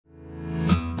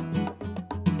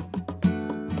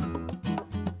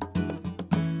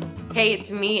Hey,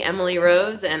 it's me, Emily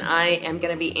Rose, and I am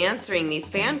going to be answering these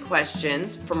fan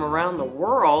questions from around the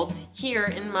world here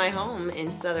in my home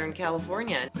in Southern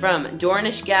California. From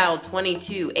Dornish Gal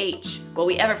 22H. Will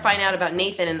we ever find out about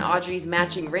Nathan and Audrey's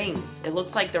matching rings? It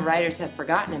looks like the writers have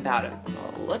forgotten about him.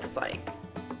 Well, it looks like.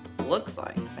 But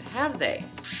have they?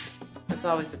 That's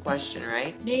always the question,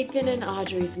 right? Nathan and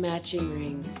Audrey's matching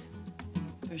rings.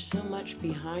 There's so much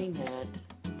behind that.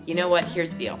 You know what?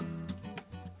 Here's the deal.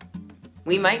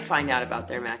 We might find out about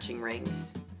their matching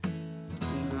rings.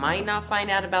 We might not find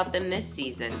out about them this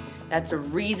season. That's a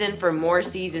reason for more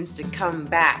seasons to come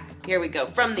back. Here we go.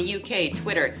 From the UK,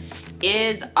 Twitter.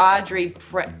 Is Audrey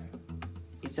pregnant?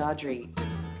 Is Audrey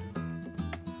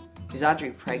pregnant? Is Audrey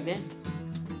pregnant?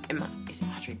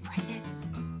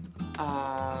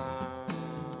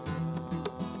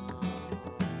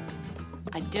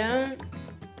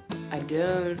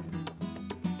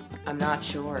 I'm not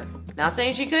sure. Not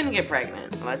saying she couldn't get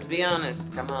pregnant. Let's be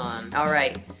honest. Come on. All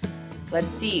right.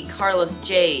 Let's see. Carlos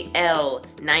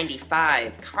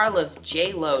JL95. Carlos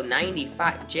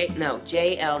JLo95.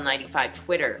 JL95.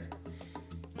 Twitter.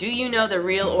 Do you know the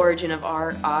real origin of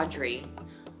our Audrey?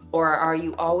 Or are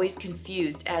you always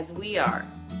confused as we are?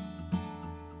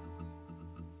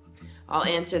 I'll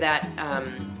answer that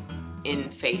in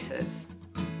faces.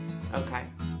 Okay.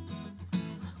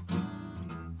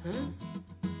 Huh?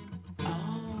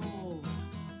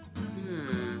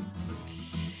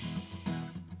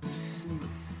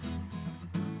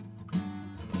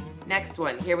 Next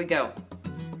one, here we go.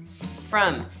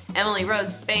 From Emily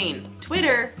Rose, Spain.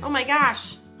 Twitter, oh my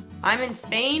gosh. I'm in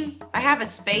Spain? I have a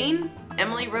Spain?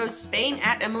 Emily Rose, Spain,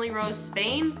 at Emily Rose,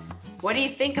 Spain? What do you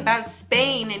think about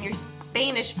Spain and your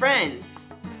Spanish friends?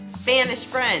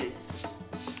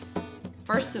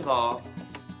 First of all,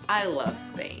 I love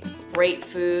Spain. Great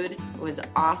food, it was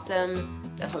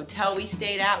awesome. The hotel we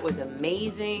stayed at was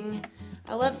amazing.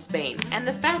 I love Spain. And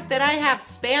the fact that I have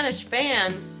Spanish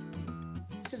fans,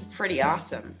 this is pretty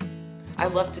awesome.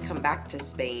 I'd love to come back to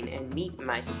Spain and meet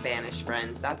my Spanish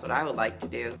friends. That's what I would like to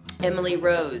do. Emily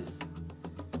Rose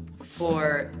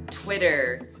for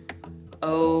Twitter.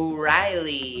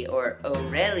 O'Reilly or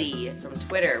O'Reilly from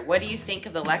Twitter. What do you think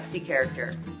of the Lexi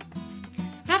character?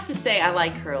 I have to say I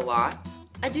like her a lot.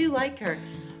 I do like her.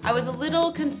 I was a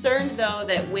little concerned though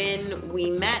that when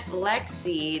we met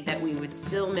Lexi that we would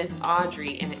still miss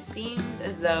Audrey, and it seems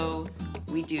as though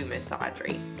we do miss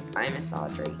Audrey. I miss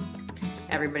Audrey.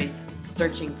 Everybody's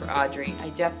searching for Audrey. I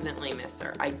definitely miss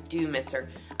her. I do miss her.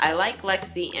 I like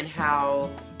Lexi and how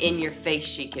in your face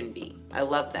she can be. I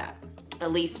love that.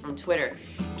 Elise from Twitter.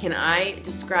 Can I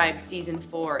describe season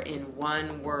 4 in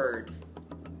one word?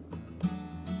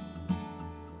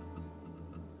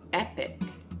 Epic.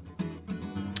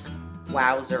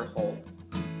 Wowzer hole.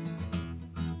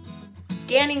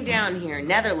 Scanning down here,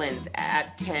 Netherlands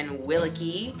at 10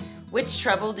 Willicky. Which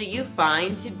trouble do you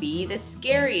find to be the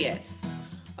scariest?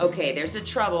 Okay, there's a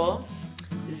trouble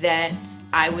that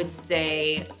I would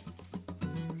say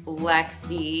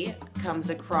Lexi comes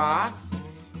across,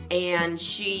 and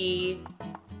she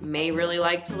may really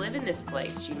like to live in this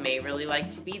place. She may really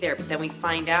like to be there, but then we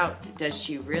find out, does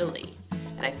she really?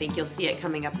 And I think you'll see it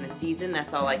coming up in the season.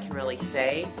 That's all I can really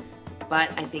say. But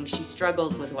I think she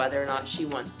struggles with whether or not she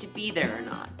wants to be there or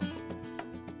not.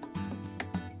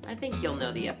 I think you'll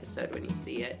know the episode when you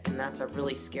see it, and that's a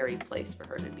really scary place for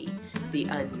her to be. The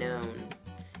unknown.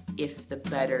 If the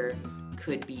better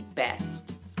could be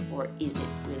best, or is it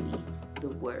really the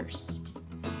worst?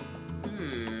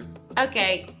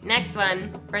 Okay, next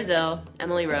one. Brazil,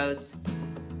 Emily Rose.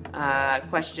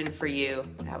 Question for you,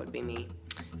 that would be me.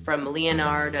 From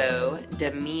Leonardo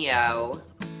Demio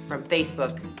from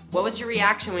Facebook. What was your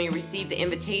reaction when you received the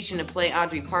invitation to play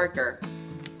Audrey Parker?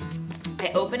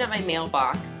 I opened up my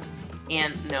mailbox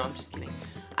and, no, I'm just kidding.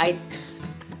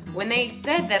 When they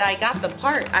said that I got the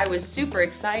part, I was super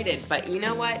excited, but you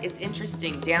know what? It's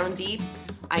interesting. Down deep,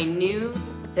 I knew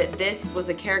that this was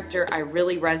a character I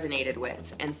really resonated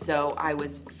with, and so I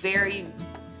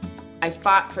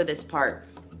fought for this part.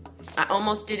 I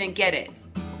almost didn't get it,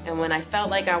 and when I felt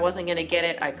like I wasn't gonna get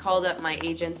it, I called up my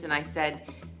agents and I said,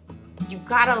 you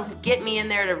gotta get me in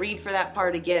there to read for that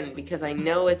part again, because I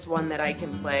know it's one that I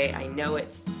can play. I know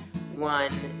it's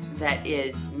one that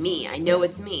is me. I know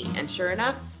it's me. And sure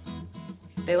enough,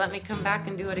 they let me come back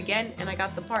and do it again, and I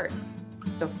got the part.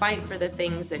 So fight for the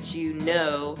things that you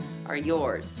know are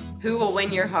yours. Who will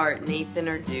win your heart, Nathan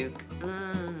or Duke?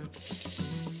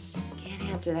 Can't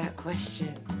answer that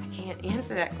question. I can't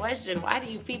answer that question. Why do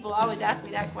you people always ask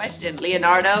me that question?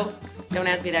 Leonardo, don't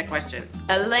ask me that question.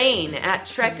 Elaine at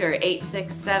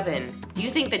Trekker867. Do you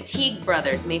think the Teague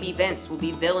brothers, maybe Vince, will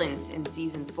be villains in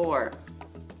season 4?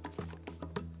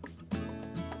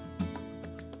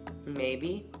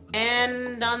 Maybe.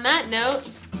 And on that note,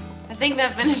 I think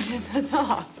that finishes us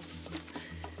off.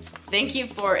 Thank you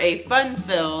for a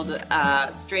fun-filled,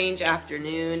 strange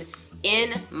afternoon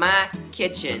in my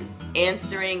kitchen,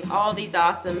 answering all these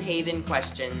awesome Haven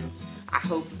questions. I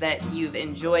hope that you've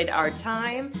enjoyed our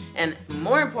time, and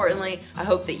more importantly, I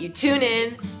hope that you tune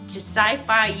in to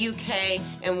Syfy UK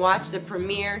and watch the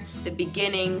premiere, the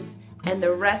beginnings, and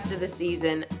the rest of the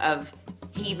season of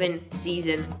Haven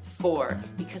Season 4,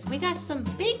 because we got some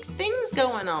big things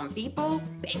going on, people.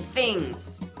 Big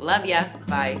things. Love ya.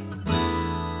 Bye.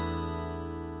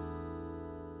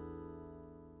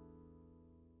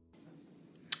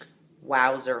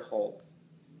 Wowzer hole.